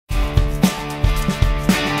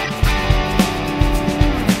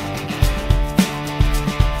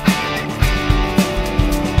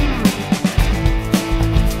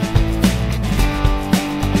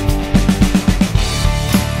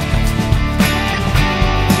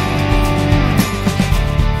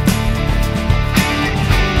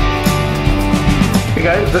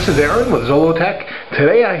friends, this is Aaron with Zollotech.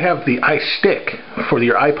 Today I have the iStik for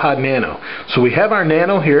your iPod Nano. So we have our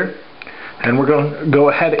Nano here, and we're going to go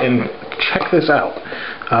ahead and check this out.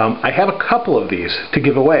 I have a couple of these to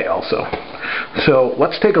give away also. So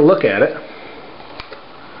let's take a look at it.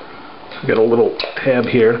 We've got a little tab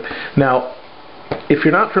here. Now, if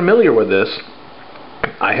you're not familiar with this,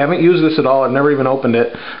 I haven't used this at all. I've never even opened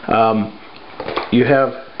it. You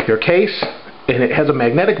have your case, and it has a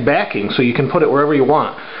magnetic backing, so you can put it wherever you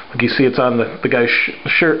want. Like you see, it's on the guy's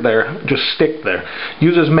shirt there, just stick there.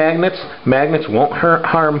 Uses magnets. Magnets won't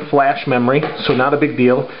harm flash memory, so not a big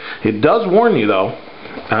deal. It does warn you, though,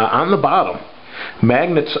 on the bottom,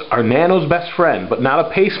 magnets are Nano's best friend, but not a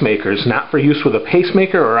pacemaker's, not for use with a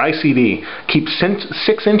pacemaker or ICD. Keep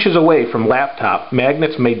 6 inches away from laptop.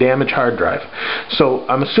 Magnets may damage hard drive. So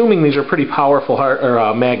I'm assuming these are pretty powerful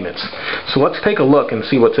magnets. So let's take a look and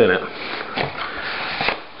see what's in it.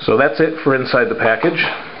 So that's it for inside the package.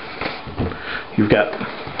 You've got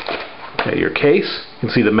your case. You can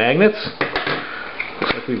see the magnets.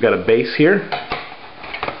 Looks like we've got a base here.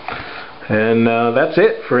 And that's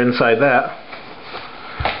it for inside that.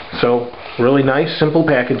 So really nice, simple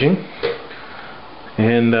packaging.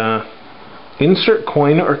 And insert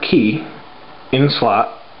coin or key in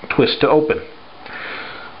slot, twist to open.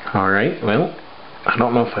 Alright, well, I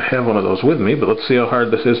don't know if I have one of those with me, but let's see how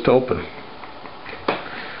hard this is to open.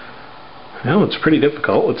 Well, it's pretty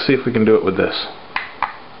difficult. Let's see if we can do it with this.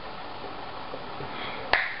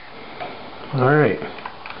 Alright.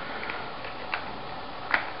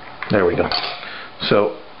 There we go.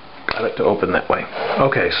 So, got it to open that way.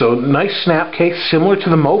 Okay, so nice snap case, similar to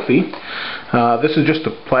the Mophie. This is just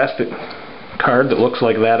a plastic card that looks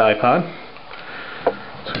like that iPod.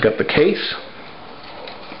 So I've got the case,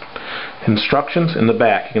 instructions in the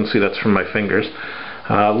back. You can see that's from my fingers.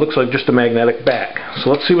 Looks like just a magnetic back. So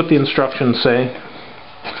let's see what the instructions say.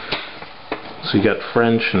 So you got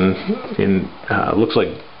French and looks like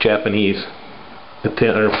Japanese.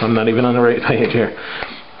 I'm not even on the right page here.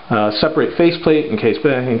 Separate faceplate and case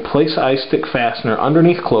backing. Place iStik fastener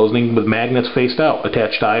underneath closing with magnets faced out.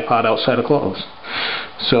 Attach to iPod outside of close.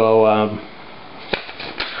 So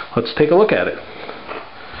let's take a look at it.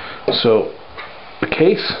 So the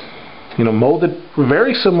case, molded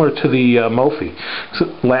very similar to the Mophie. So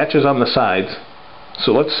latches on the sides.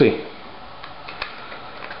 So let's see.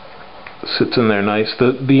 Sits in there nice.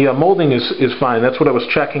 The molding is fine. That's what I was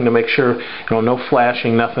checking to make sure, no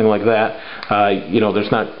flashing, nothing like that.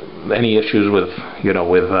 There's not any issues with,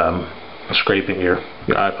 scraping your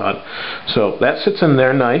iPod. So that sits in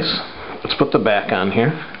there nice. Let's put the back on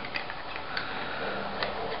here.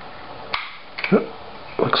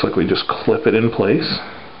 Looks like we just clip it in place.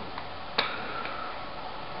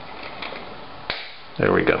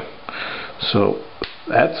 There we go. So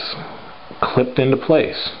that's clipped into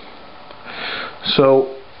place.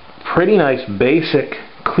 So pretty nice basic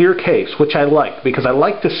clear case, which I like because I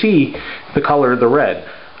like to see the color of the red.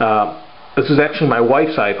 This is actually my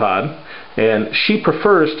wife's iPod, and she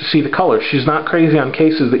prefers to see the color. She's not crazy on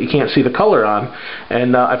cases that you can't see the color on,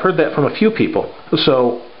 and I've heard that from a few people.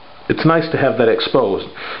 So it's nice to have that exposed.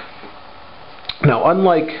 Now,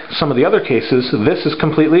 unlike some of the other cases, this is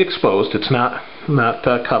completely exposed. It's not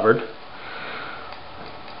covered.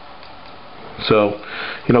 So,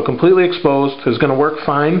 completely exposed is going to work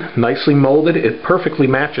fine. Nicely molded. It perfectly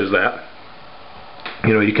matches that.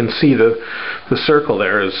 You can see the circle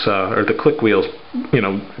there is, or the click wheels,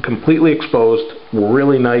 completely exposed.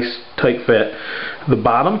 Really nice, tight fit. The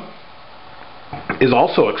bottom is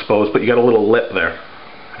also exposed, but you got a little lip there.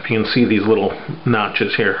 If you can see these little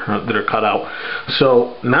notches here that are cut out.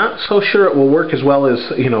 So not so sure it will work as well as,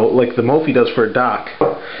 like the Mophie does for a dock.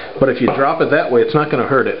 But if you drop it that way, it's not going to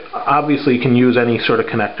hurt it. Obviously, you can use any sort of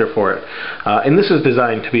connector for it. And this is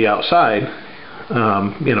designed to be outside,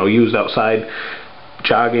 used outside,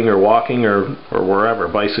 jogging or walking or wherever,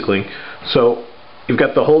 bicycling. So you've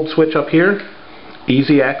got the hold switch up here.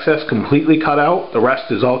 Easy access, completely cut out. The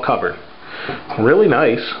rest is all covered. Really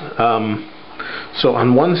nice. So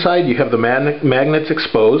on one side you have the magnets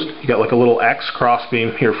exposed. You got like a little X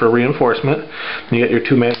crossbeam here for reinforcement. And you got your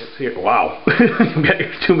two magnets here. Wow, you got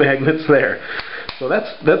your two magnets there. So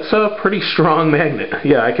that's a pretty strong magnet.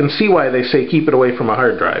 Yeah, I can see why they say keep it away from a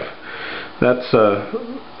hard drive. That's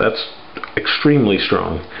extremely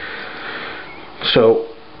strong. So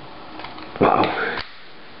wow.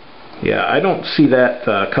 Yeah, I don't see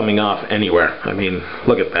that coming off anywhere. I mean,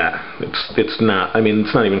 look at that. It's not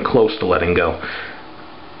even close to letting go.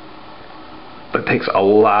 It takes a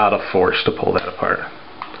lot of force to pull that apart.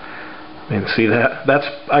 I mean, see that?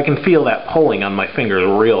 I can feel that pulling on my fingers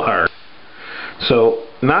real hard. So,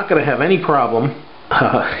 not going to have any problem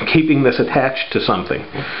keeping this attached to something.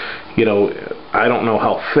 You know, I don't know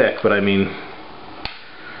how thick, but I mean,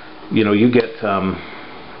 you know, you get,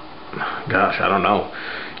 gosh, I don't know.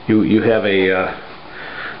 You have a,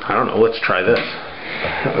 I don't know. Let's try this.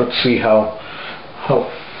 Let's see how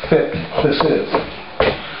thick this is.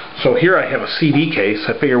 So here I have a CD case.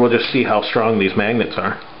 I figure we'll just see how strong these magnets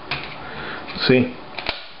are. See?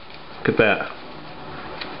 Look at that.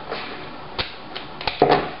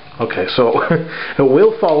 Okay, so it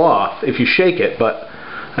will fall off if you shake it, but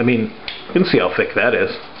I mean, you can see how thick that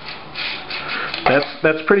is.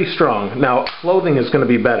 That's pretty strong. Now, clothing is going to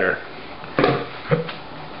be better.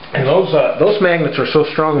 And those magnets are so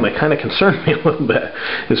strong they kind of concern me a little bit,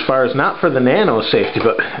 as far as not for the Nano safety,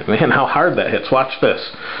 but man, how hard that hits. Watch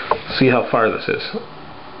this. See how far this is.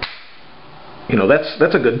 You know,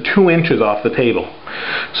 that's a good 2 inches off the table.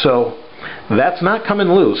 So that's not coming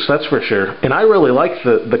loose, that's for sure. And I really like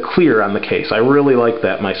the clear on the case. I really like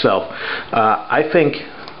that myself. I think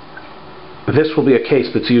this will be a case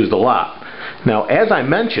that's used a lot. Now, as I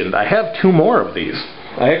mentioned, I have 2 more of these.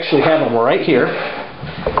 I actually have them right here.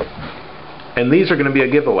 And these are going to be a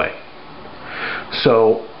giveaway.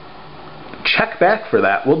 So check back for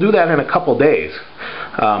that. We'll do that in a couple days.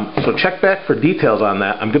 So check back for details on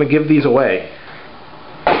that. I'm going to give these away,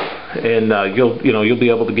 and you'll be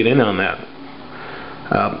able to get in on that.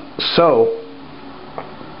 So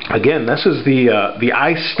again, this is the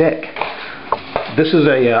iStik. This is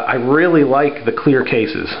I really like the clear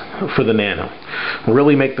cases for the Nano.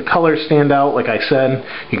 Really make the colors stand out. Like I said,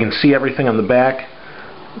 you can see everything on the back.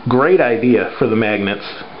 Great idea for the magnets.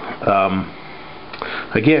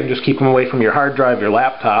 Again, just keep them away from your hard drive, your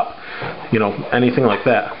laptop, you know, anything like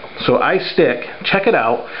that. So iStik, check it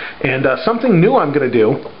out. And something new I'm going to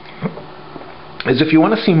do is, if you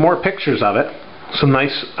want to see more pictures of it, some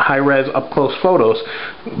nice high-res up-close photos,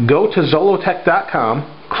 go to Zollotech.com,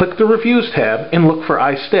 click the Reviews tab, and look for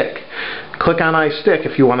iStik. Click on iStik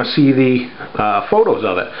if you want to see the photos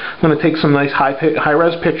of it. I'm going to take some nice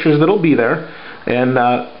high-res pictures that'll be there, and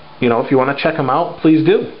you know, if you want to check them out, please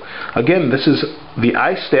do. Again, this is the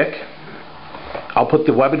iStik. I'll put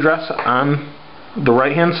the web address on the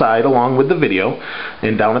right-hand side along with the video,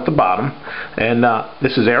 and down at the bottom. And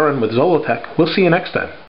this is Aaron with Zollotech. We'll see you next time.